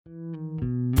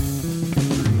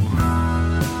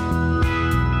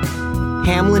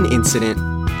Hamlin incident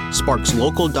sparks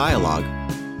local dialogue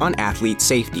on athlete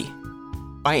safety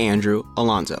by Andrew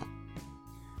Alonzo.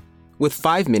 With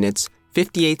 5 minutes,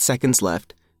 58 seconds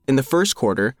left in the first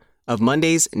quarter of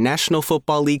Monday's National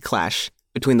Football League clash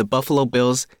between the Buffalo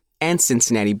Bills and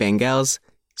Cincinnati Bengals,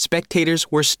 spectators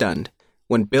were stunned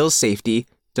when Bills safety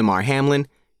Damar Hamlin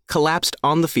collapsed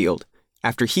on the field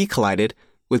after he collided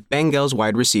with Bengals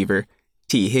wide receiver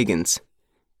T. Higgins.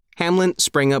 Hamlin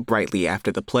sprang up brightly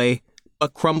after the play,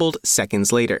 but crumbled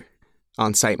seconds later.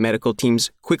 On-site medical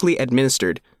teams quickly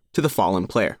administered to the fallen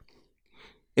player.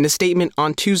 In a statement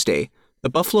on Tuesday, the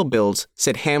Buffalo Bills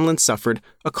said Hamlin suffered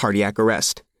a cardiac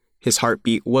arrest. His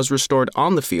heartbeat was restored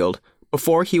on the field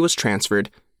before he was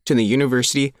transferred to the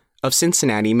University of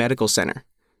Cincinnati Medical Center.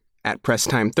 At press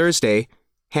time Thursday,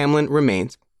 Hamlin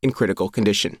remains in critical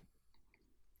condition.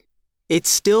 It's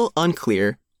still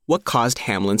unclear what caused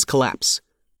Hamlin's collapse.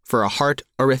 For a heart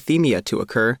arrhythmia to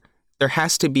occur, there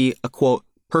has to be a, quote,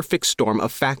 perfect storm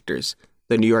of factors,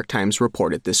 the New York Times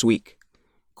reported this week.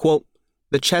 Quote,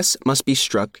 the chest must be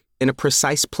struck in a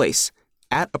precise place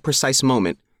at a precise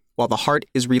moment while the heart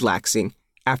is relaxing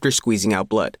after squeezing out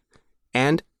blood,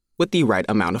 and with the right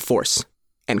amount of force,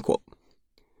 end quote.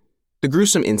 The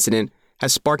gruesome incident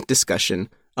has sparked discussion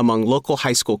among local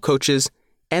high school coaches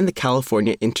and the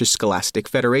California Interscholastic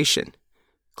Federation.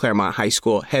 Claremont High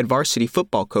School head varsity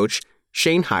football coach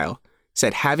Shane Heil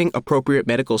said having appropriate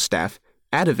medical staff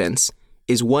at events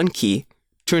is one key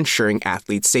to ensuring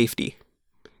athletes' safety.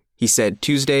 He said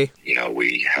Tuesday,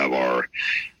 we have our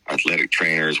athletic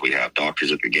trainers, we have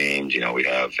doctors at the games, we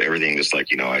have everything just like,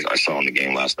 I saw in the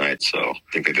game last night. So I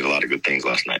think they did a lot of good things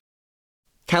last night.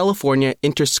 California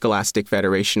Interscholastic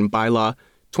Federation Bylaw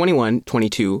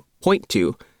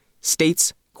 2122.2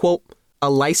 states, quote, a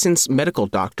licensed medical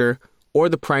doctor or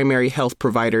the primary health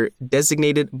provider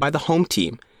designated by the home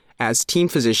team as team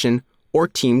physician or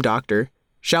team doctor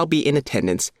shall be in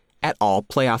attendance at all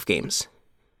playoff games.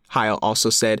 Heil also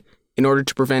said, in order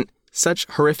to prevent such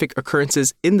horrific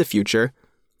occurrences in the future,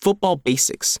 football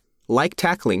basics, like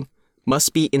tackling,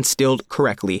 must be instilled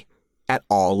correctly at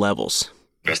all levels.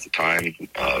 That's the time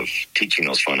of teaching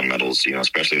those fundamentals,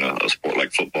 especially in a sport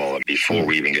like football. And before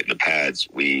we even get into pads,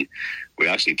 we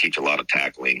actually teach a lot of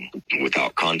tackling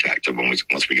without contact. So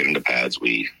once we get into pads,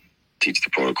 we teach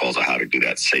the protocols of how to do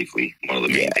that safely. One of the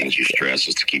main things you stress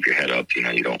is to keep your head up.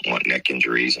 You don't want neck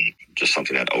injuries, and just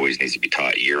something that always needs to be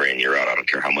taught year in, year out. I don't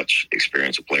care how much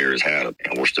experience a player has had,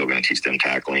 and we're still going to teach them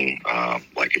tackling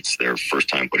like it's their first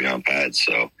time putting on pads.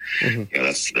 So,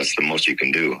 that's the most you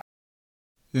can do.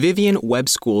 Vivian Webb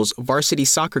School's varsity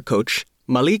soccer coach,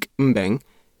 Malik Mbeng,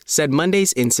 said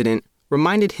Monday's incident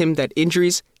reminded him that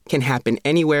injuries can happen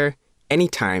anywhere,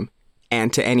 anytime,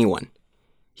 and to anyone.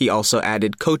 He also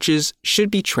added coaches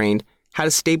should be trained how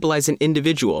to stabilize an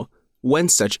individual when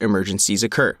such emergencies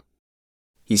occur.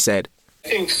 He said, I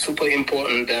think it's super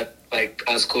important that,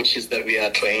 as coaches, that we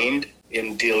are trained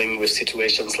in dealing with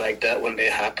situations like that when they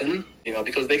happen,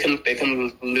 because they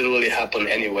can literally happen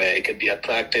anywhere. It could be at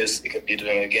practice, it could be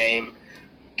during a game.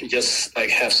 You just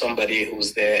have somebody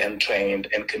who's there and trained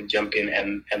and can jump in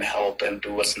and help and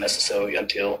do what's necessary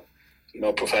until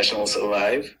professionals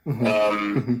arrive.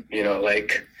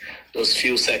 Those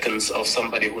few seconds of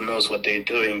somebody who knows what they're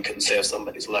doing can save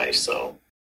somebody's life. So,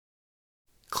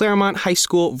 Claremont High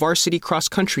School varsity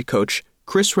cross-country coach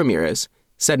Chris Ramirez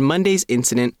said Monday's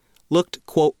incident looked,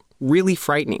 quote, really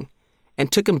frightening,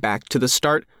 and took him back to the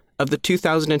start of the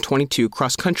 2022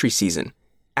 cross-country season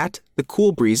at the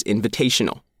Cool Breeze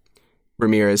Invitational.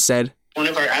 Ramirez said, one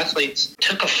of our athletes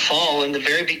took a fall in the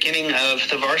very beginning of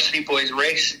the varsity boys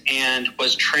race and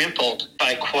was trampled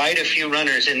by quite a few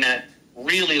runners in that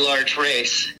really large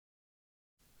race.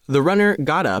 The runner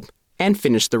got up and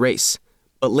finished the race,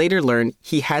 but later learned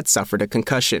he had suffered a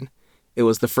concussion. It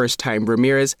was the first time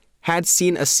Ramirez had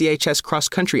seen a CHS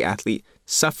cross-country athlete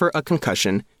suffer a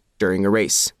concussion during a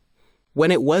race.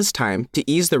 When it was time to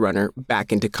ease the runner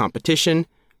back into competition,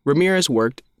 Ramirez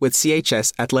worked with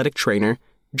CHS athletic trainer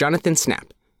Jonathan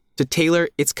Snap to tailor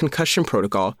its concussion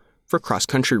protocol for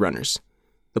cross-country runners.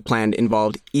 The plan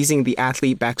involved easing the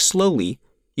athlete back slowly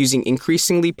using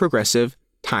increasingly progressive,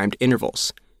 timed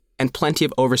intervals, and plenty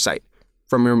of oversight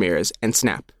from Ramirez and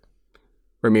Snap.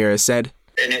 Ramirez said,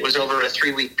 and it was over a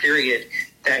 3-week period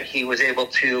that he was able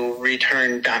to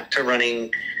return back to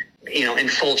running, in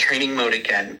full training mode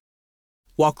again.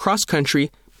 While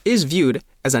cross-country is viewed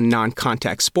as a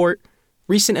non-contact sport,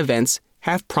 recent events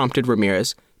have prompted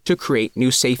Ramirez to create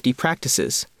new safety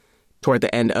practices. Toward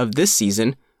the end of this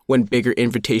season, when bigger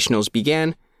invitationals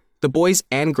began, the boys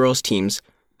and girls teams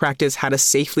practice how to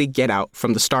safely get out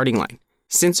from the starting line.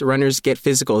 Since runners get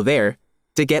physical there,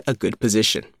 to get a good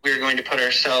position. We're going to put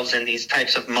ourselves in these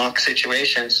types of mock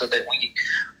situations so that we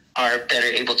are better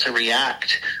able to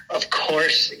react. Of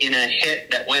course, in a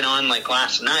hit that went on like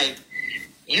last night,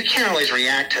 you can't always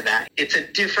react to that. It's a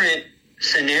different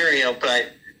scenario,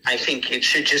 but I think it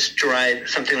should just drive,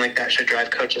 something like that should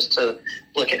drive coaches to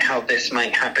look at how this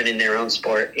might happen in their own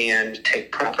sport and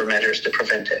take proper measures to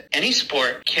prevent it. Any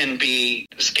sport can be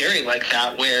scary like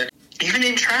that, where even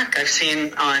in track, I've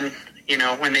seen on,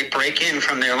 when they break in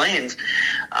from their lanes,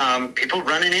 people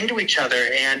running into each other,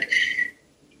 and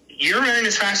you're running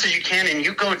as fast as you can and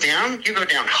you go down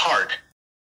hard.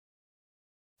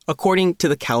 According to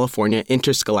the California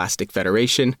Interscholastic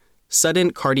Federation,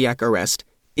 sudden cardiac arrest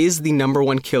is the number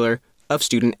one killer of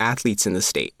student athletes in the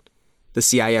state. The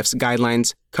CIF's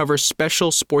guidelines cover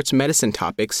special sports medicine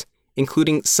topics,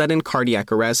 including sudden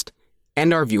cardiac arrest,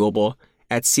 and are viewable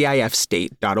at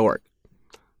cifstate.org.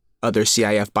 Other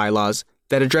CIF bylaws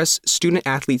that address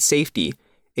student-athlete safety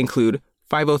include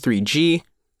 503G,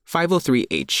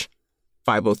 503H,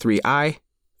 503I,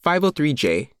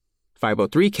 503J,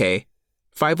 503K,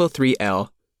 503L,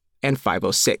 and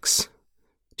 506.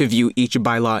 To view each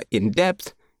bylaw in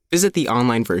depth, visit the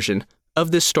online version of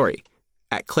this story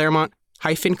at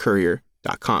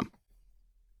claremont-courier.com.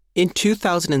 In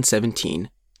 2017,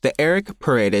 the Eric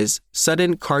Paredes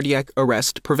Sudden Cardiac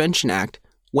Arrest Prevention Act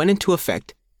went into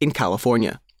effect in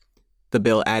California. The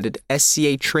bill added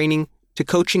SCA training to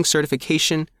coaching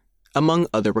certification, among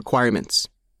other requirements.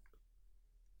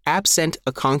 Absent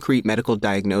a concrete medical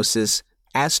diagnosis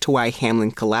as to why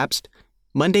Hamlin collapsed,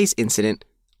 Monday's incident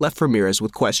left Ramirez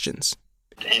with questions.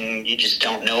 And you just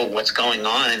don't know what's going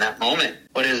on in that moment.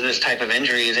 What is this type of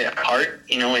injury? Is it heart?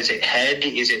 Is it head?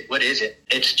 What is it?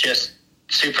 It's just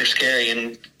super scary,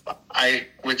 and I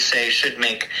would say should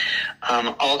make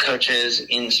all coaches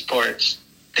in sports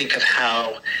think of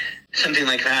how something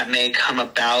like that may come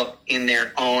about in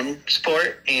their own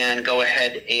sport and go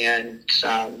ahead and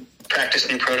practice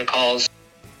new protocols.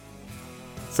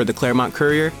 For the Claremont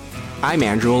Courier, I'm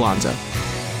Andrew Alonzo.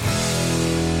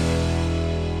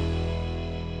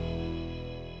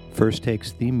 First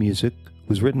Take's theme music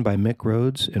was written by Mick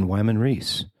Rhodes and Wyman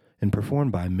Reese and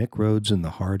performed by Mick Rhodes and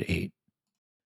the Hard Eight.